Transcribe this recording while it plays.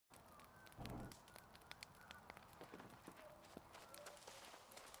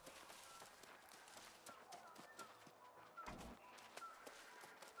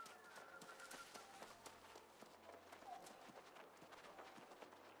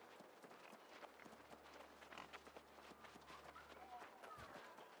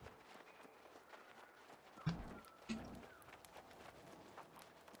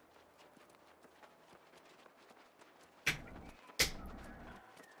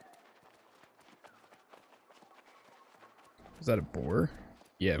Was that a boar?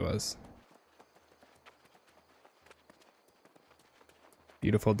 Yeah, it was.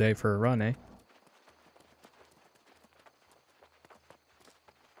 Beautiful day for a run, eh?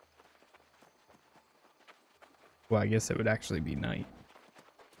 Well, I guess it would actually be night.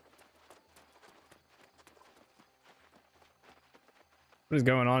 What is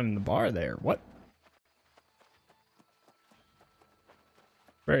going on in the bar there? What?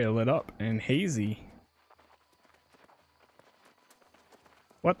 Very lit up and hazy.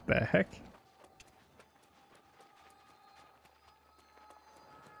 What the heck?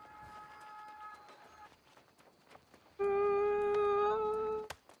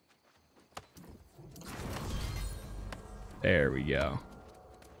 There we go.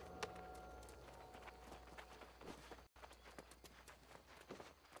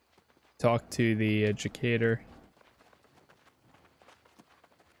 Talk to the educator.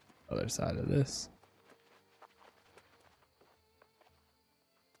 Other side of this.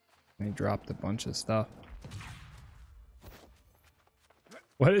 They dropped a bunch of stuff.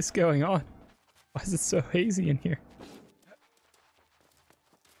 What is going on? Why is it so hazy in here?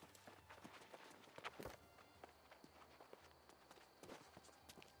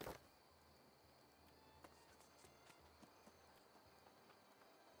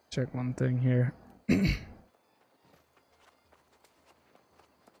 Check one thing here.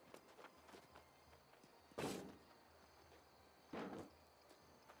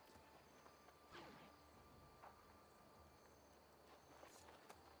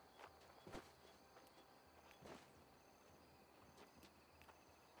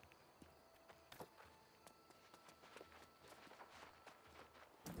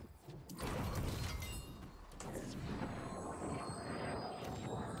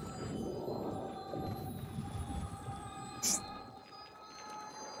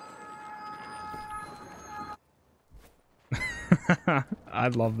 I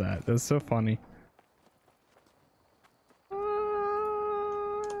love that. That's so funny.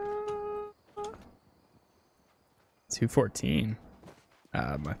 214.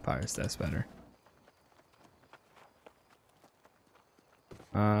 My fire stats better.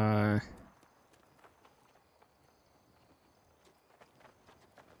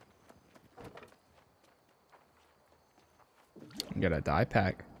 Get a die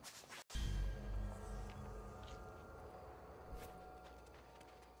pack.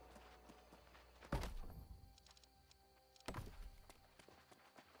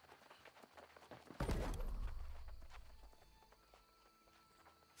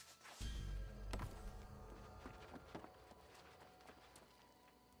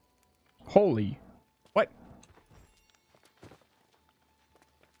 Holy, what?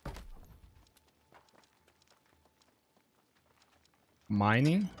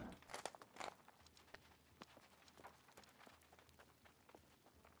 Mining?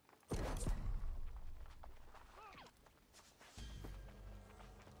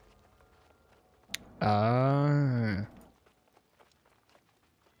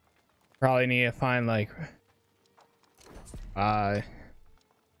 Probably need to find like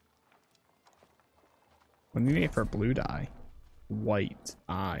what do you need for blue dye? White.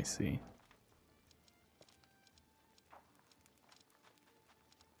 Ah, I see.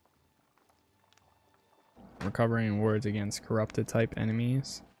 Recovering wards against corrupted type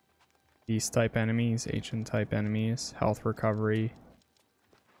enemies, beast type enemies, ancient type enemies, health recovery,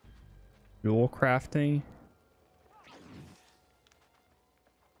 jewel crafting.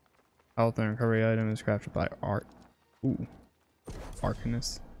 Health and recovery item is crafted by art. Ooh,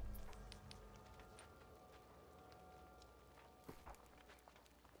 arcanist.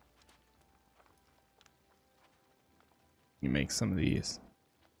 You make some of these.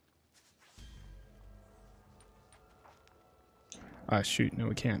 Ah, shoot, no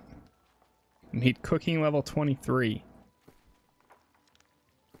we can't. Need cooking level 23.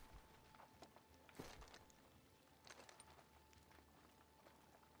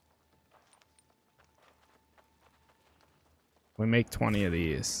 We make 20 of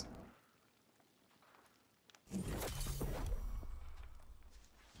these.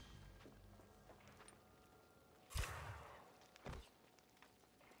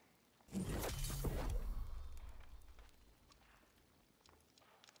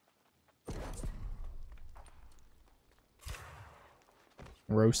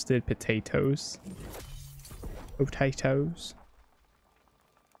 Roasted potatoes. Potatoes.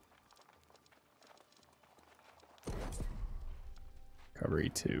 Recovery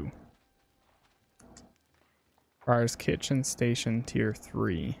 2. Requires kitchen station tier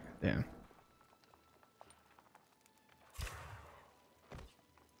 3. Damn.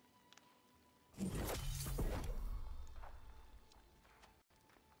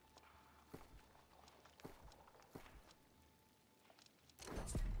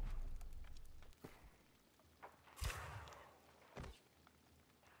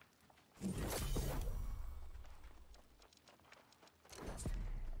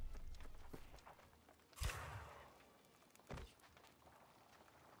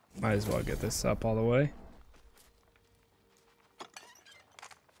 Might as well get this up all the way.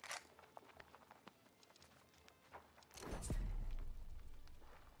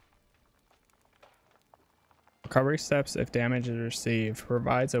 Recovery steps if damage is received.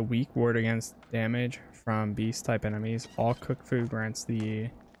 Provides a weak ward against damage from beast type enemies. All cooked food grants the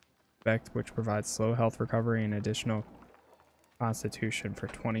effect which provides slow health recovery and additional constitution for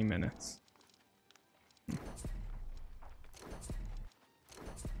 20 minutes.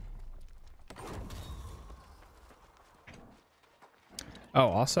 Oh,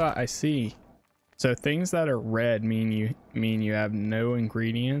 also I see. So things that are red mean you have no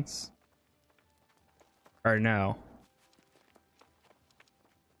ingredients. Or no.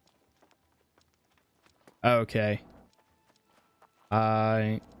 Okay.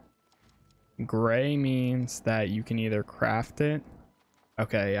 Gray means that you can either craft it.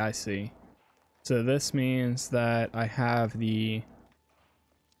 Okay, I see. So this means that I have the...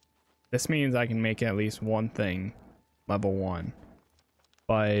 This means I can make at least one thing level 1.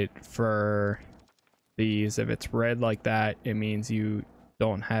 But for these, if it's red like that, it means you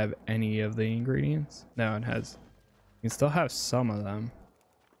don't have any of the ingredients. No, it has... You can still have some of them.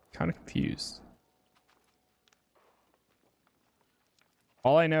 Kind of confused.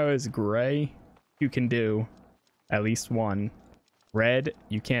 All I know is gray, you can do at least one. Red,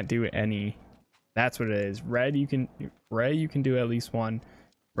 you can't do any. That's what it is. Red, you can do at least one.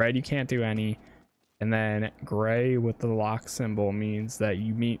 Red, you can't do any. And then gray with the lock symbol means that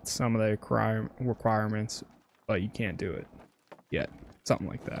you meet some of the requirements, but you can't do it yet. Something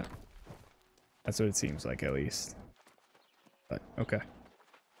like that. That's what it seems like, at least. But okay.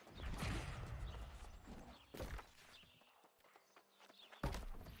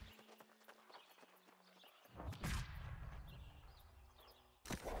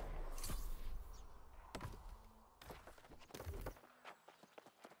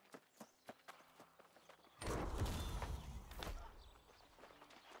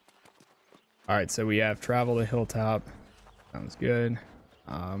 All right, so we have travel to hilltop. Sounds good.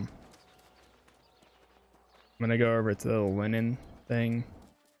 I'm gonna go over to the linen thing.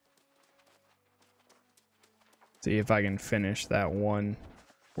 See if I can finish that one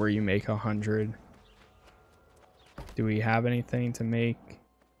where you make 100. Do we have anything to make?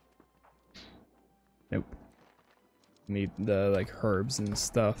 Nope. Need the like herbs and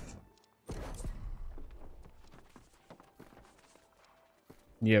stuff.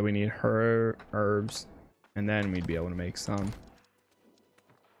 Yeah, we need herbs, and then we'd be able to make some.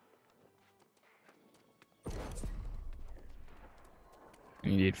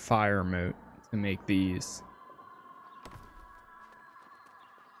 You need fire moat to make these.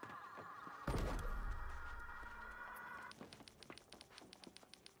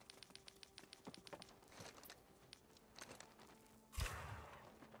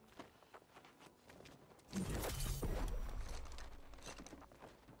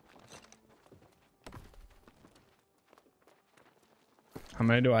 How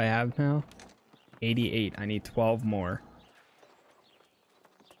many do I have now? 88. I need 12 more.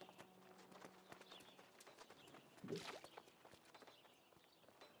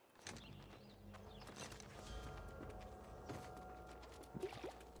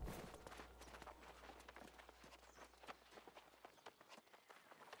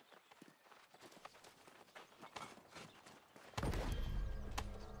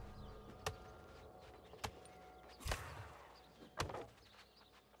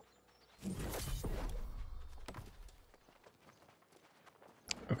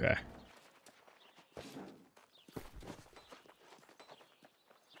 Okay.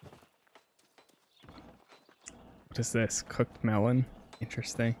 What is this? Cooked melon?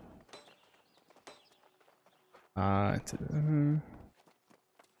 Interesting. Whoa.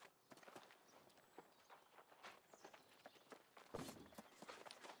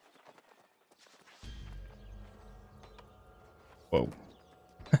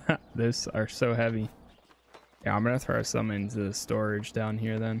 Those are so heavy. Yeah, I'm gonna throw some into the storage down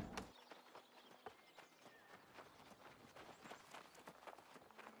here then.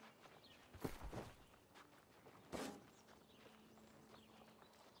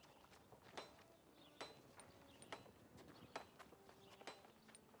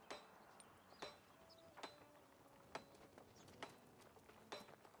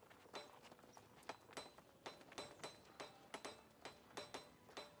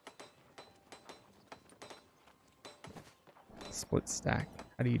 Split stack.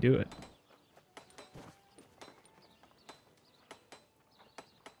 How do you do it?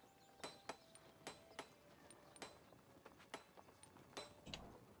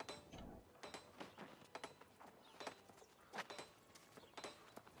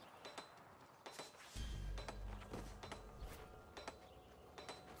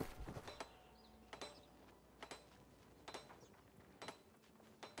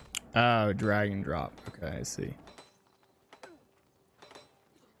 Oh, drag and drop. Okay, I see.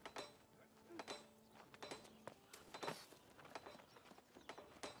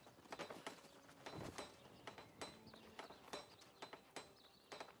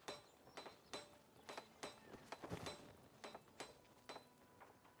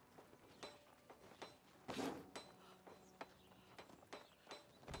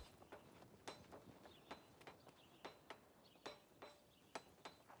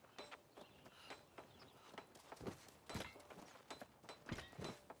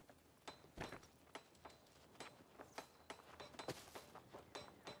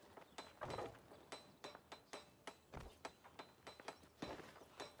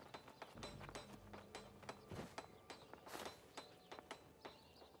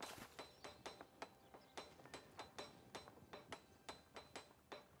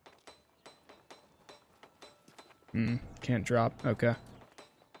 Can't drop. Okay.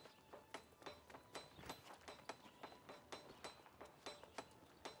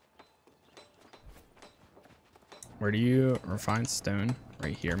 Where do you refine stone?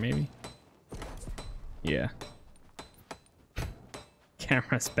 Right here, maybe? Yeah.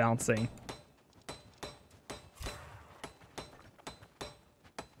 Camera's bouncing.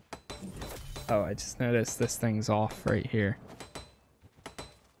 Oh, I just noticed this thing's off right here.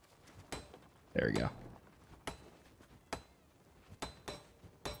 There we go.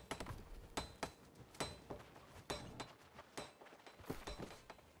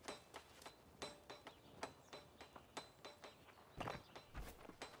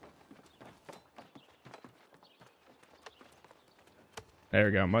 There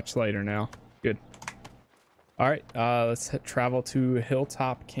we go. Much later now. Good. All right. Let's travel to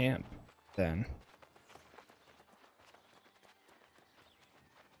Hilltop Camp then.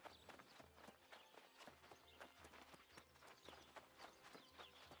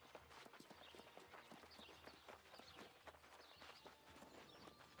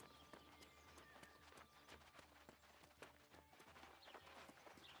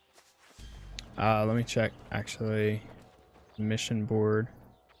 Let me check. Actually, mission board.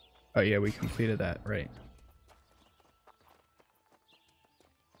 Oh yeah, we completed that, right?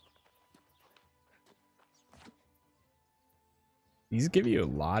 These give you a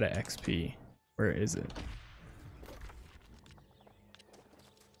lot of XP. Where is it?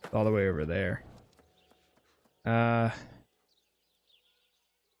 It's all the way over there. Nah,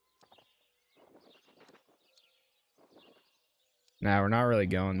 we're not really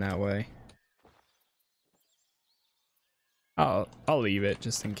going that way. I'll leave it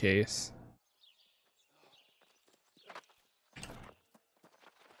just in case.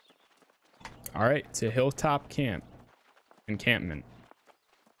 All right, to Hilltop Camp. Encampment.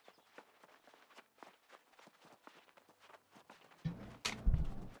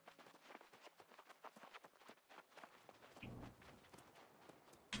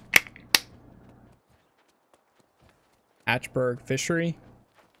 Hatchberg Fishery.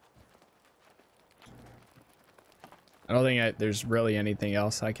 I don't think there's really anything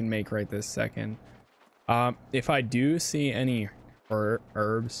else I can make right this second. If I do see any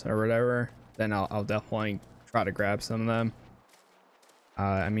herbs or whatever, then I'll definitely try to grab some of them.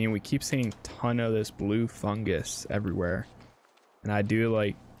 I mean, we keep seeing a ton of this blue fungus everywhere, and I do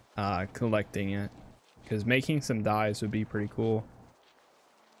like collecting it because making some dyes would be pretty cool.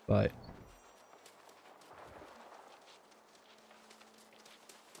 But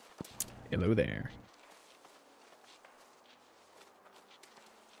hello there.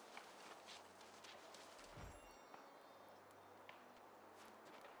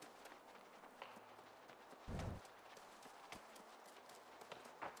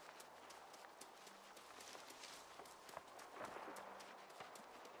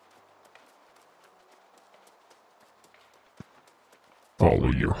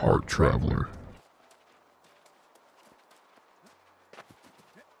 Follow your heart, traveler.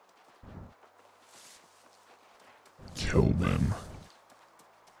 Kill them.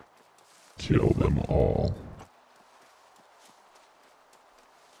 Kill them all.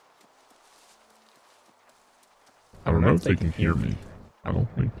 I don't know if they can hear me. I don't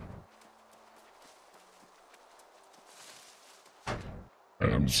think.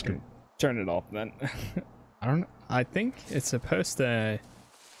 I'm just gonna Turn it off then. I don't know. I think it's supposed to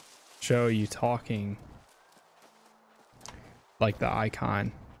show you talking, like the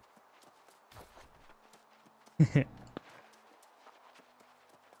icon. That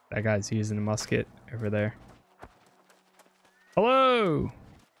guy's using a musket over there. Hello.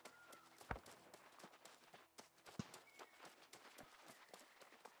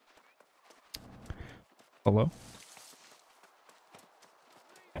 Hello.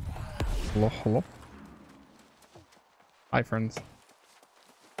 Hello, hello. Hi, friends.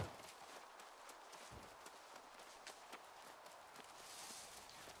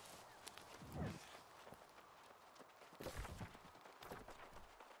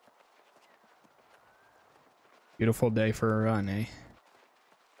 Beautiful day for a run, eh?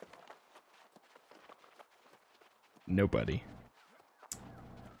 Nobody.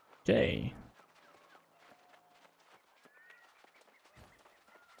 Okay.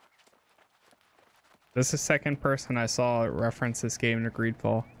 This is the second person I saw reference this game to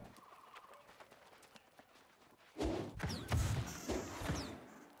Greedfall.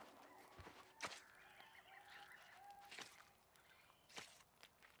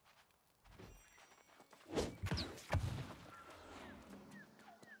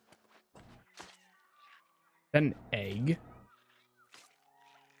 An egg?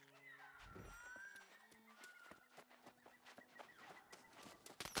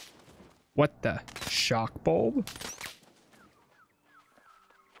 What the? Shock bulb?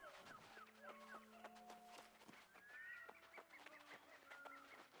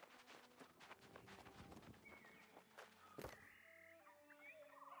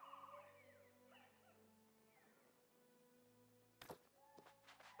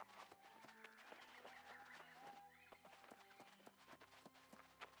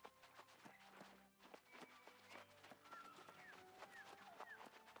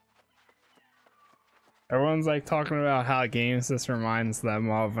 Everyone's like talking about how games this reminds them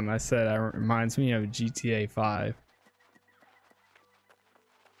of, and I said it reminds me of GTA 5.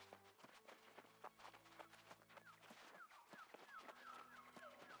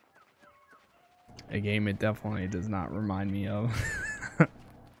 A game it definitely does not remind me of.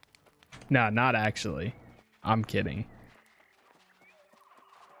 No, not actually. I'm kidding.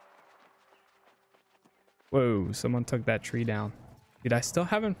 Whoa, someone took that tree down. Dude, I still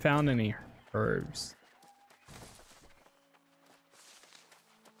haven't found any herbs.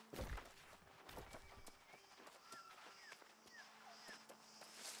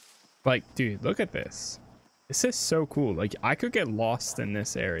 Like, dude, look at this. This is so cool. Like, I could get lost in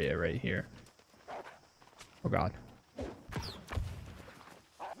this area right here. Oh, God.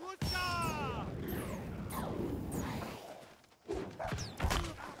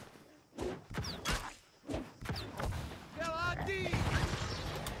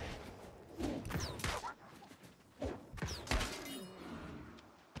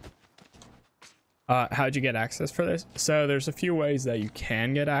 How'd you get access for this? So there's a few ways that you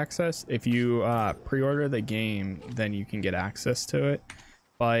can get access. If you pre-order the game, then you can get access to it.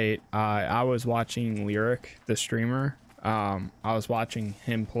 But I was watching Lyric, the streamer. I was watching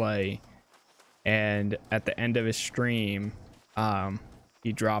him play, and at the end of his stream,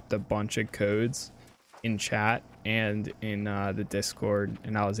 he dropped a bunch of codes in chat and in the Discord,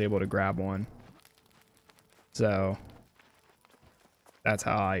 and I was able to grab one. So that's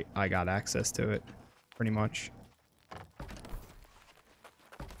how I got access to it. Pretty much.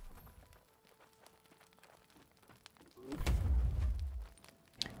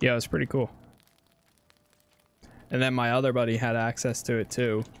 Yeah, it was pretty cool. And then my other buddy had access to it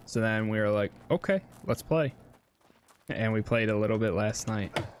too. So then we were like, okay, let's play. And we played a little bit last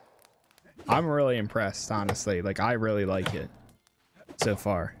night. I'm really impressed, honestly. Like, I really like it so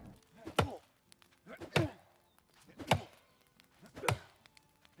far.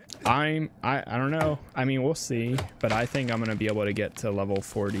 I don't know. I mean, we'll see, but I think I'm gonna be able to get to level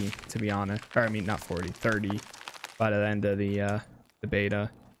 40, to be honest. Or I mean, not 40, 30 by the end of the beta.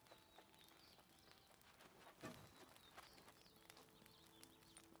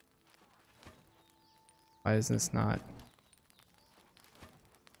 Why is this not?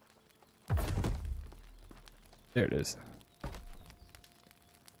 There it is.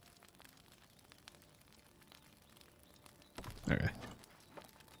 Okay.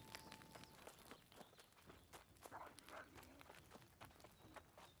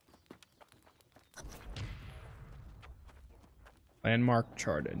 Landmark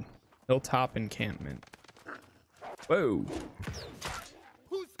charted. Hilltop encampment. Whoa.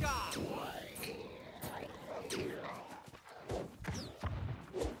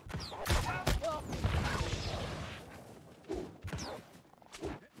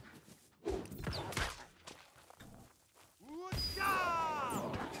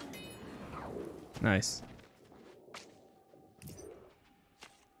 Nice.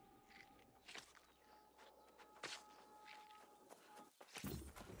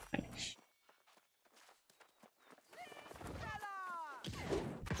 Nice.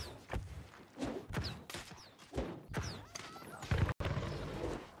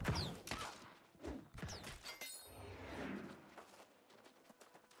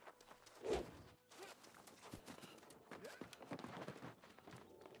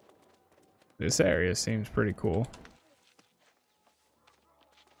 This area seems pretty cool.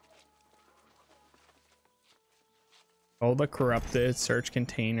 All the corrupted, search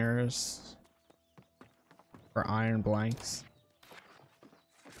containers for iron blanks.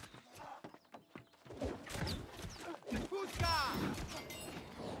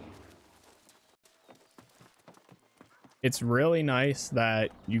 It's really nice that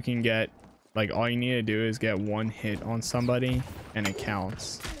you can get, like, all you need to do is get one hit on somebody and it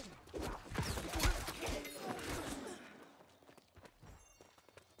counts.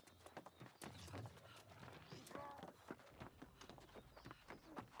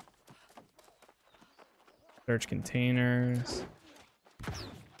 Search containers.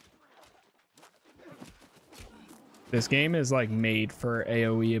 This game is like made for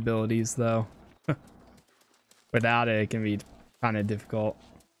AoE abilities though. Without it, it can be kind of difficult.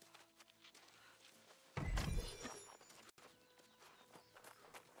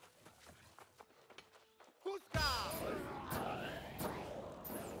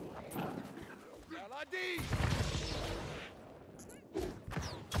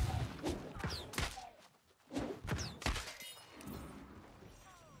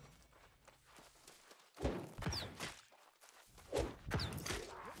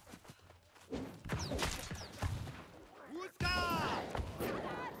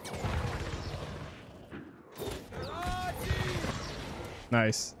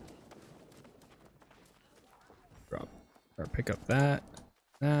 Nice. Drop or pick up that.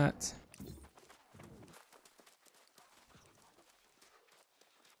 I'm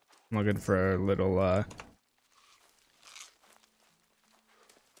looking for a little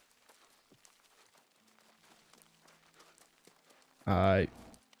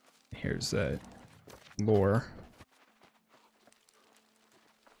here's a lore.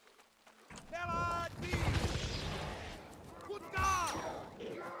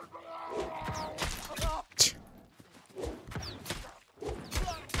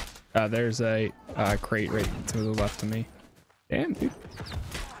 There's a crate right to the left of me. Damn, dude.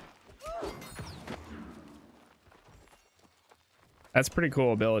 That's pretty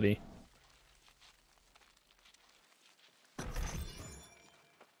cool ability.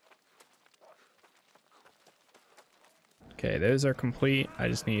 Okay, those are complete. I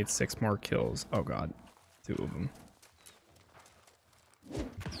just need 6 more kills. Oh god, 2 of them.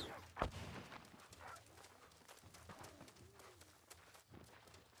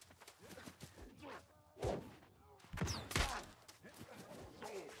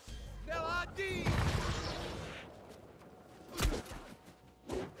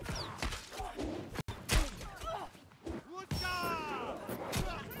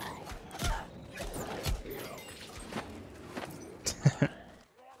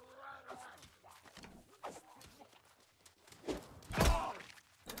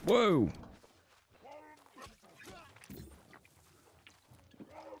 Whoa.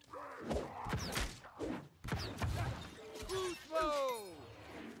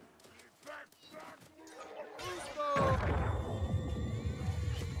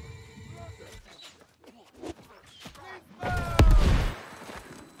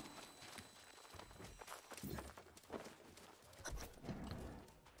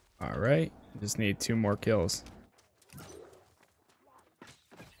 All right, just need 2 more kills.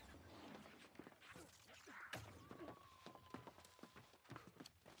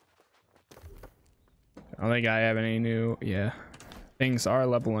 I don't think I have any new, yeah. Things are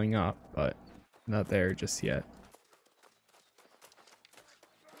leveling up, but not there just yet.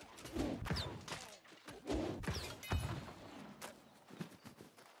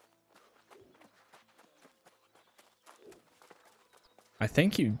 I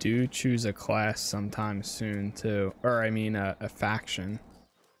think you do choose a class sometime soon too, or I mean a faction,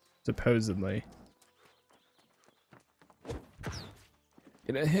 supposedly.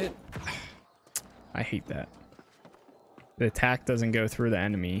 Get a hit. I hate that. The attack doesn't go through the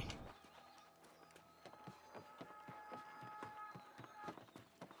enemy.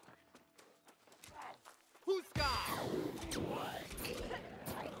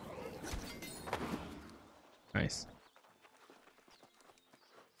 Nice.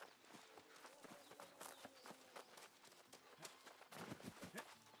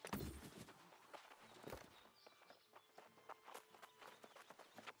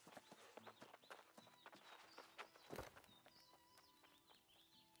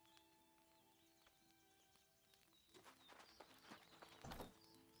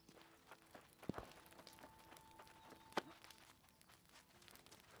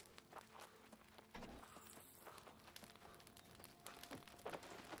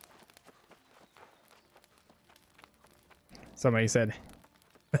 Somebody said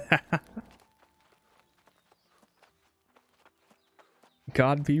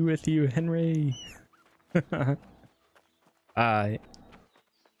God be with you, Henry.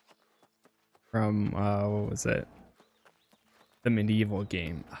 From what was it? The medieval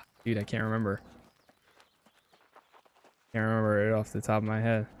game. Dude, I can't remember. Can't remember it off the top of my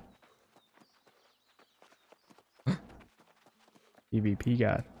head. PvP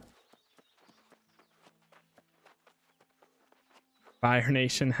God. Fire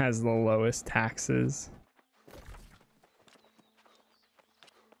Nation has the lowest taxes.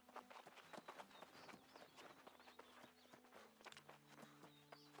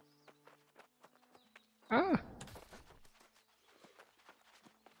 Ah.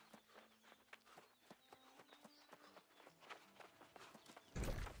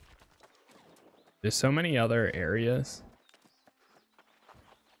 There's so many other areas.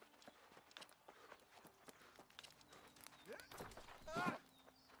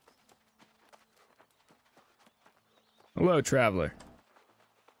 Hello, traveler.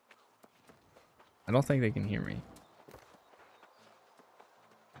 I don't think they can hear me.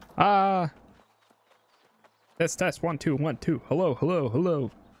 Ah. Test 1 2 1 2. Hello, hello,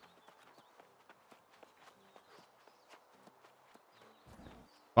 hello.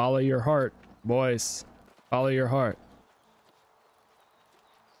 Follow your heart, boys. Follow your heart.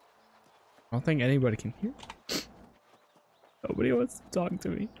 I don't think anybody can hear me. Nobody wants to talk to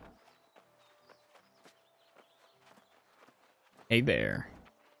me. Hey there.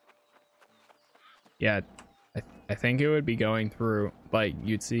 Yeah, I think it would be going through, like,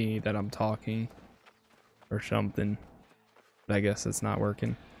 you'd see that I'm talking or something, but I guess it's not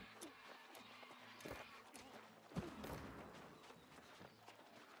working.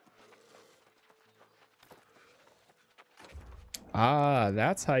 Ah,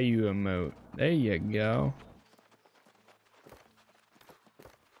 that's how you emote. There you go.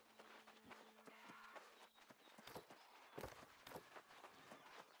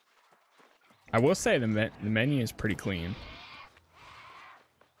 I will say the menu is pretty clean.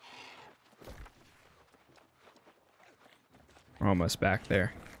 We're almost back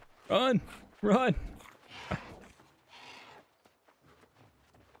there. Run! Run!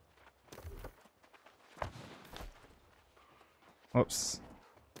 Oops.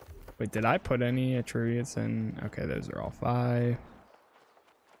 Wait, did I put any attributes in? Okay, those are all 5.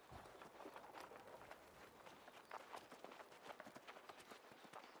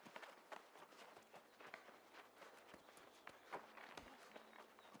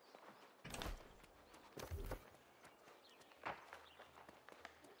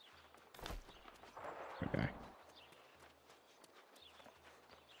 Okay.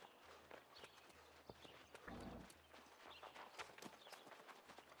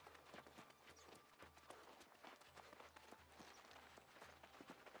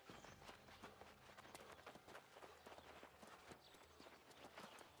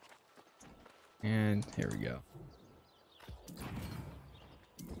 And here we go.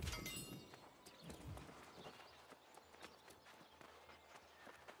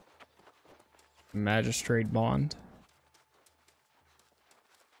 Magistrate bond.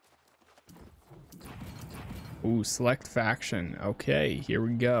 Ooh, select faction. Okay, here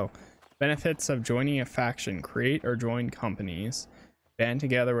we go. Benefits of joining a faction. Create or join companies. Band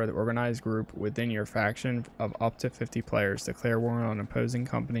together with an organized group within your faction of up to 50 players. Declare war on opposing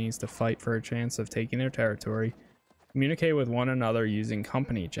companies to fight for a chance of taking their territory. Communicate with one another using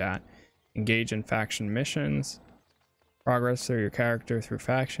company chat. Engage in faction missions. Progress through your character through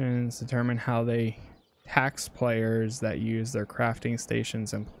factions. Determine how they tax players that use their crafting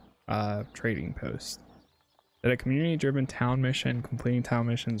stations and trading posts. That a community-driven town mission. Completing town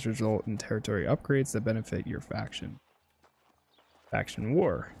missions result in territory upgrades that benefit your faction. Faction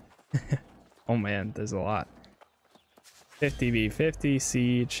war. Oh man, there's a lot. 50v50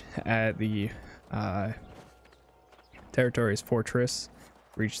 siege at the territory's fortress.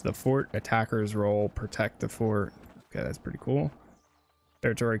 Reach the fort. Attackers roll. Protect the fort. Okay, that's pretty cool.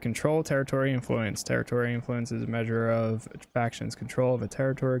 Territory control. Territory influence. Territory influence is a measure of a faction's control of a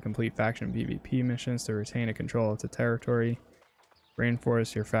territory. Complete faction PvP missions to retain a control of the territory.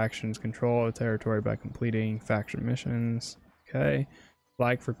 Reinforce your faction's control of the territory by completing faction missions. Okay.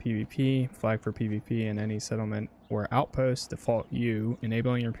 Flag for PvP. Flag for PvP in any settlement or outpost. Default U.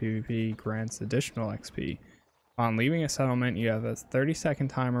 Enabling your PvP grants additional XP. On leaving a settlement, you have a 30-second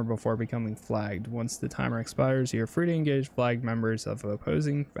timer before becoming flagged. Once the timer expires, you are free to engage flagged members of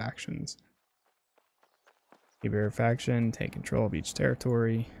opposing factions. Keep your faction. Take control of each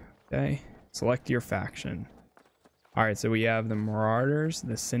territory. Okay. Select your faction. Alright, so we have the Marauders,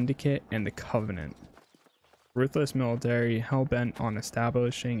 the Syndicate, and the Covenant. Ruthless military hell-bent on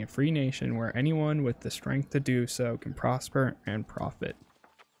establishing a free nation where anyone with the strength to do so can prosper and profit.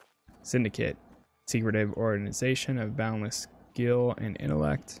 Syndicate, secretive organization of boundless skill and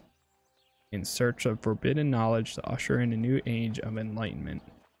intellect in search of forbidden knowledge to usher in a new age of enlightenment.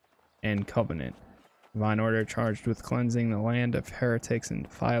 And Covenant, divine order charged with cleansing the land of heretics and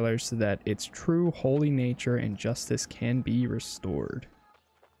defilers so that its true holy nature and justice can be restored.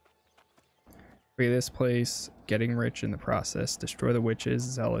 Free this place, getting rich in the process, destroy the witches,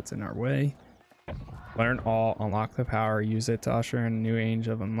 zealots in our way. Learn all, unlock the power, use it to usher in a new age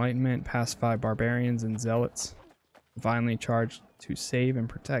of enlightenment, pacify barbarians and zealots. Divinely charged to save and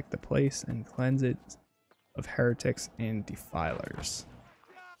protect the place and cleanse it of heretics and defilers.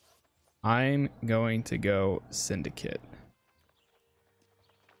 I'm going to go Syndicate.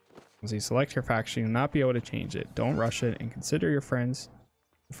 As you select your faction, you'll not be able to change it. Don't rush it and consider your friends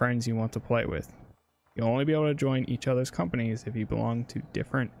the friends you want to play with. You'll only be able to join each other's companies if you belong to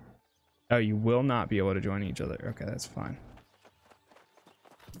different... Oh, you will not be able to join each other. Okay, that's fine.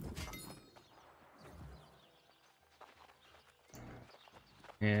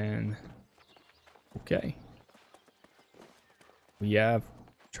 And... Okay. We have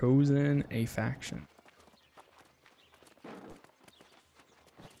chosen a faction.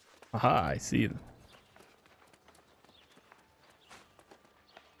 Aha, I see them.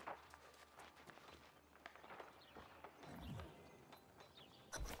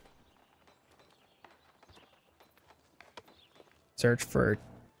 Search for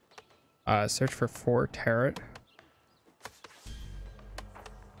 4 tarot.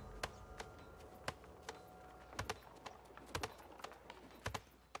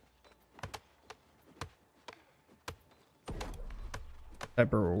 What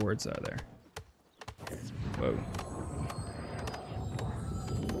type of rewards are there? Whoa.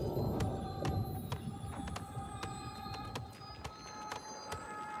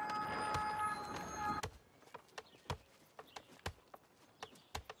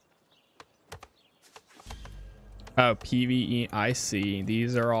 Oh, PvE, I see.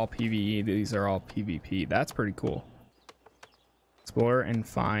 These are all PvE, these are all PvP. That's pretty cool. Explore and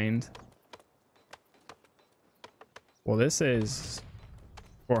find. Well, this is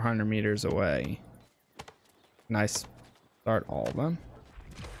 400 meters away. Can I start all of them?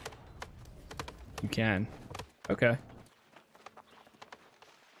 You can. Okay.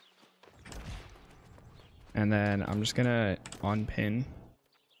 And then I'm just gonna unpin.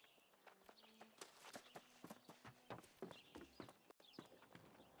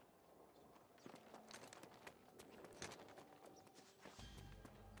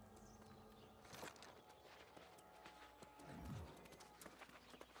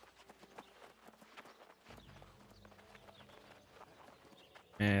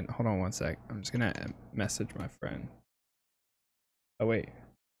 And hold on one sec. I'm just gonna message my friend. Oh wait.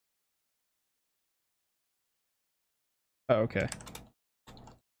 Oh, okay.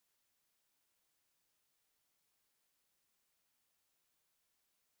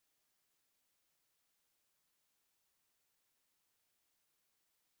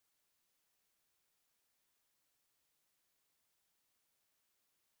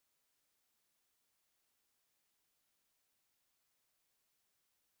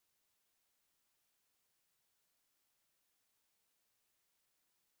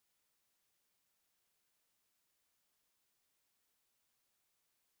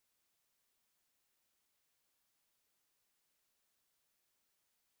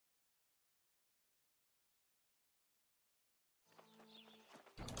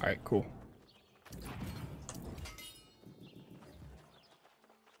 All right, cool.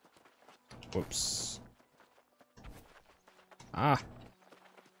 Whoops. Ah.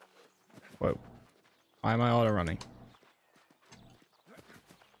 Whoa. Why am I auto running?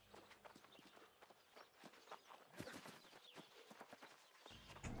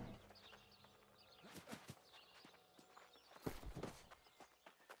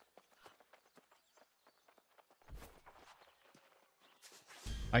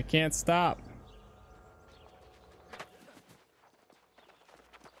 I can't stop.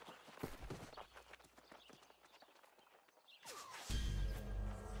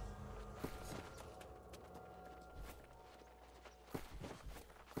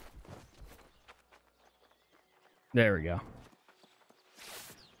 There we go.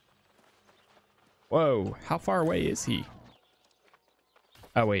 Whoa, how far away is he?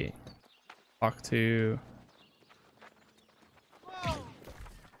 Oh, wait. Talk to...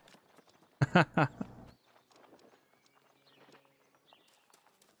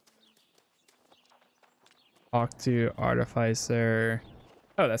 Talk to Artificer.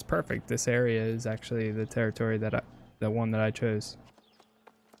 Oh, that's perfect. This area is actually the territory that the one that I chose.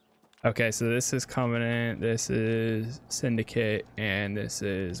 Okay, so this is Covenant, this is Syndicate, and this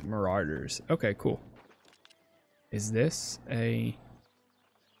is Marauders. Okay, cool. Is this a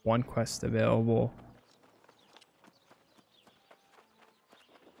one quest available?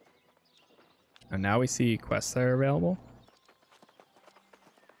 And now we see quests that are available.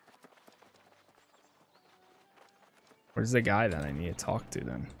 Where's the guy that I need to talk to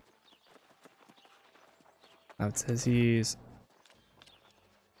then? Oh, it says he's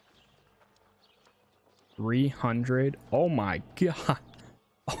 300. Oh my god.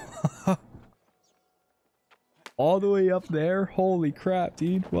 All the way up there? Holy crap,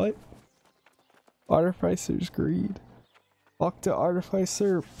 dude. What? Artificer's greed. Fuck to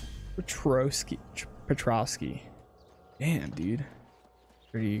Artificer Petrovsky. Damn, dude.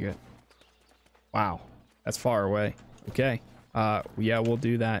 Where do you get? Wow. That's far away. Okay. Yeah, we'll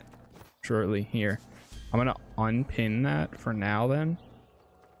do that shortly here. I'm gonna unpin that for now then.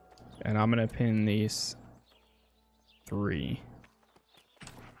 And I'm gonna pin these 3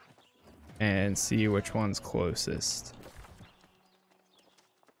 and see which one's closest.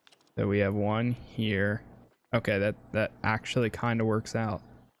 So we have one here. Okay, that actually kind of works out.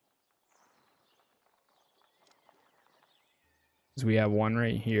 So we have one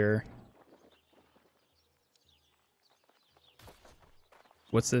right here.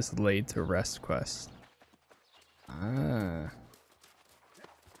 What's this laid to rest quest? Ah.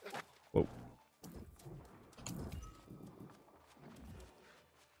 Whoa.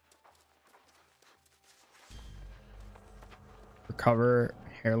 Recover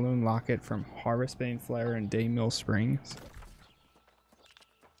heirloom locket from Harvest Bane Flare and Daymill Springs.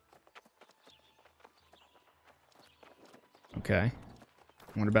 Okay.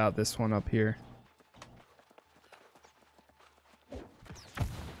 What about this one up here?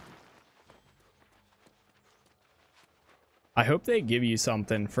 I hope they give you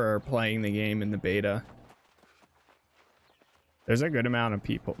something for playing the game in the beta. There's a good amount of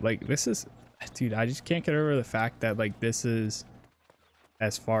people. Like, this is... Dude, I just can't get over the fact that, like, this is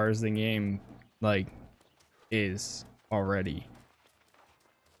as far as the game, like, is already.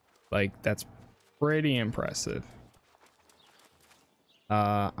 Like, that's pretty impressive.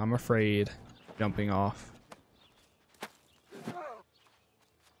 I'm afraid jumping off.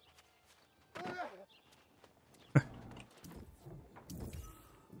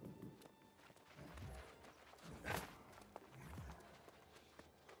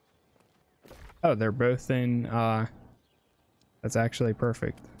 Oh, they're both in, that's actually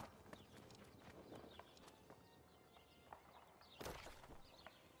perfect.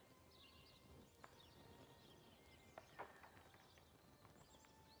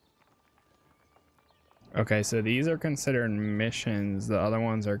 Okay, so these are considered missions. The other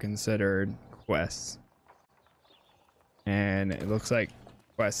ones are considered quests. And it looks like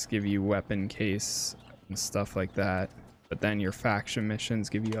quests give you weapon case and stuff like that. But then your faction missions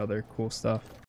give you other cool stuff.